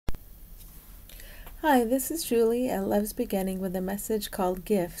Hi, this is Julie at Love's Beginning with a message called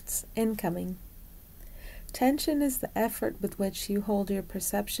Gifts Incoming. Tension is the effort with which you hold your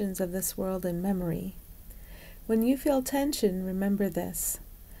perceptions of this world in memory. When you feel tension, remember this.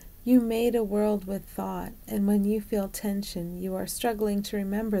 You made a world with thought, and when you feel tension, you are struggling to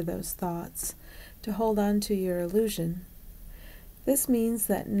remember those thoughts, to hold on to your illusion. This means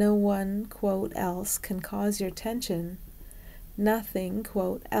that no one, quote, else can cause your tension. Nothing,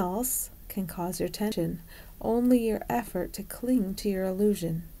 quote, else can cause your tension, only your effort to cling to your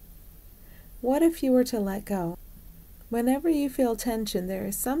illusion. What if you were to let go? Whenever you feel tension, there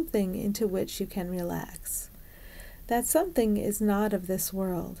is something into which you can relax. That something is not of this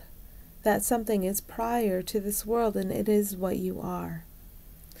world. That something is prior to this world, and it is what you are.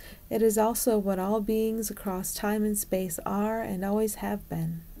 It is also what all beings across time and space are and always have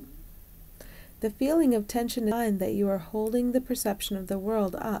been. The feeling of tension is a sign that you are holding the perception of the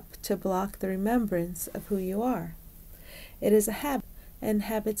world up to block the remembrance of who you are. It is a habit, and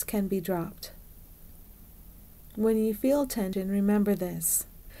habits can be dropped. When you feel tension, remember this.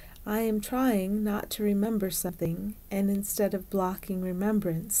 I am trying not to remember something, and instead of blocking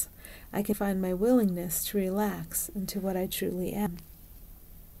remembrance, I can find my willingness to relax into what I truly am.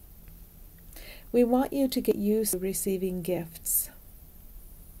 We want you to get used to receiving gifts,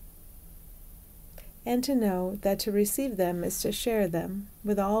 and to know that to receive them is to share them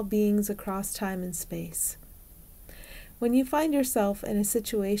with all beings across time and space. When you find yourself in a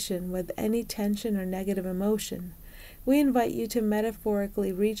situation with any tension or negative emotion, we invite you to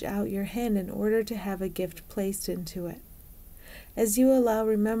metaphorically reach out your hand in order to have a gift placed into it. As you allow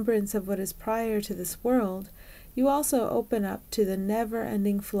remembrance of what is prior to this world, you also open up to the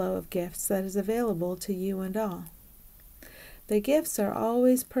never-ending flow of gifts that is available to you and all. The gifts are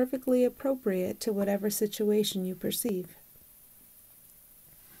always perfectly appropriate to whatever situation you perceive.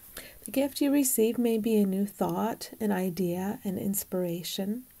 The gift you receive may be a new thought, an idea, an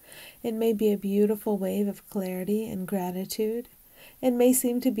inspiration. It may be a beautiful wave of clarity and gratitude. It may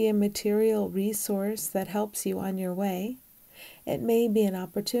seem to be a material resource that helps you on your way. It may be an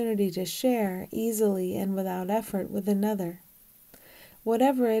opportunity to share easily and without effort with another.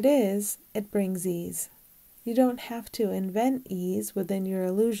 Whatever it is, it brings ease. You don't have to invent ease within your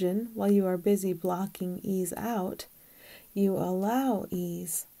illusion while you are busy blocking ease out. You allow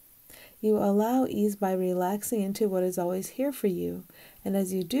ease. You allow ease by relaxing into what is always here for you, and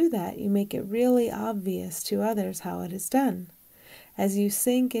as you do that, you make it really obvious to others how it is done. As you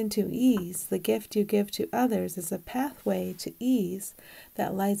sink into ease, the gift you give to others is a pathway to ease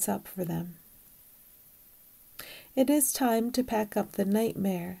that lights up for them. It is time to pack up the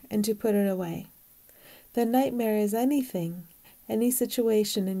nightmare and to put it away. The nightmare is anything, any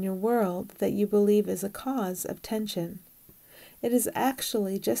situation in your world that you believe is a cause of tension. It is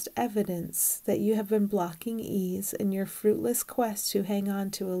actually just evidence that you have been blocking ease in your fruitless quest to hang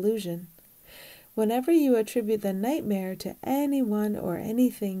on to illusion. Whenever you attribute the nightmare to anyone or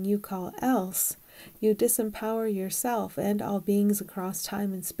anything you call else, you disempower yourself and all beings across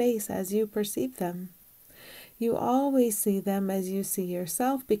time and space as you perceive them. You always see them as you see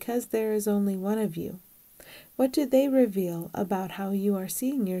yourself because there is only one of you. What do they reveal about how you are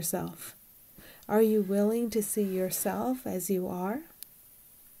seeing yourself? Are you willing to see yourself as you are?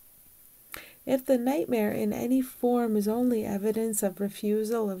 If the nightmare in any form is only evidence of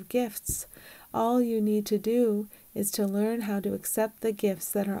refusal of gifts, all you need to do is to learn how to accept the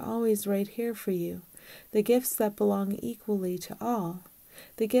gifts that are always right here for you, the gifts that belong equally to all,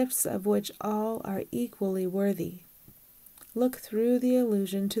 the gifts of which all are equally worthy. Look through the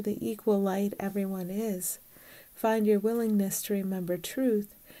illusion to the equal light everyone is. Find your willingness to remember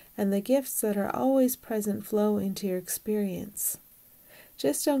truth, and the gifts that are always present flow into your experience.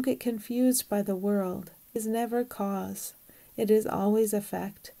 Just don't get confused by the world. It is never cause. It is always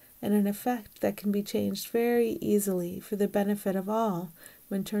effect, and an effect that can be changed very easily for the benefit of all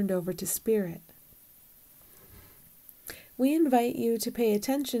when turned over to spirit. We invite you to pay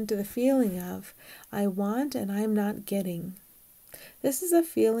attention to the feeling of, I want and I'm not getting. This is a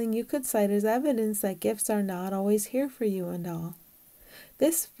feeling you could cite as evidence that gifts are not always here for you and all.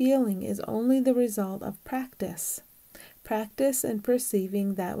 This feeling is only the result of practice. Practice in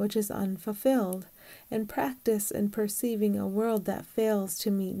perceiving that which is unfulfilled, and practice in perceiving a world that fails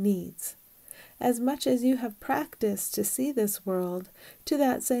to meet needs. As much as you have practiced to see this world, to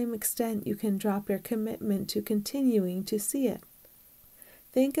that same extent you can drop your commitment to continuing to see it.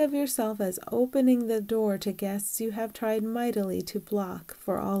 Think of yourself as opening the door to guests you have tried mightily to block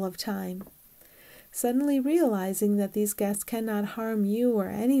for all of time. Suddenly realizing that these guests cannot harm you or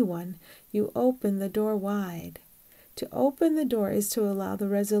anyone, you open the door wide. To open the door is to allow the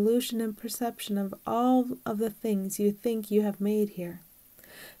resolution and perception of all of the things you think you have made here.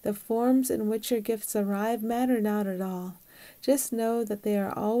 The forms in which your gifts arrive matter not at all. Just know that they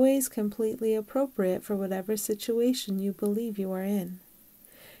are always completely appropriate for whatever situation you believe you are in.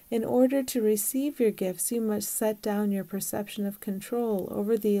 In order to receive your gifts, you must set down your perception of control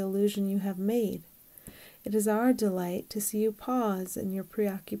over the illusion you have made. It is our delight to see you pause in your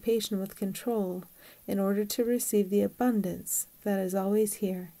preoccupation with control in order to receive the abundance that is always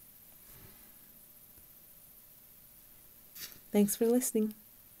here. Thanks for listening.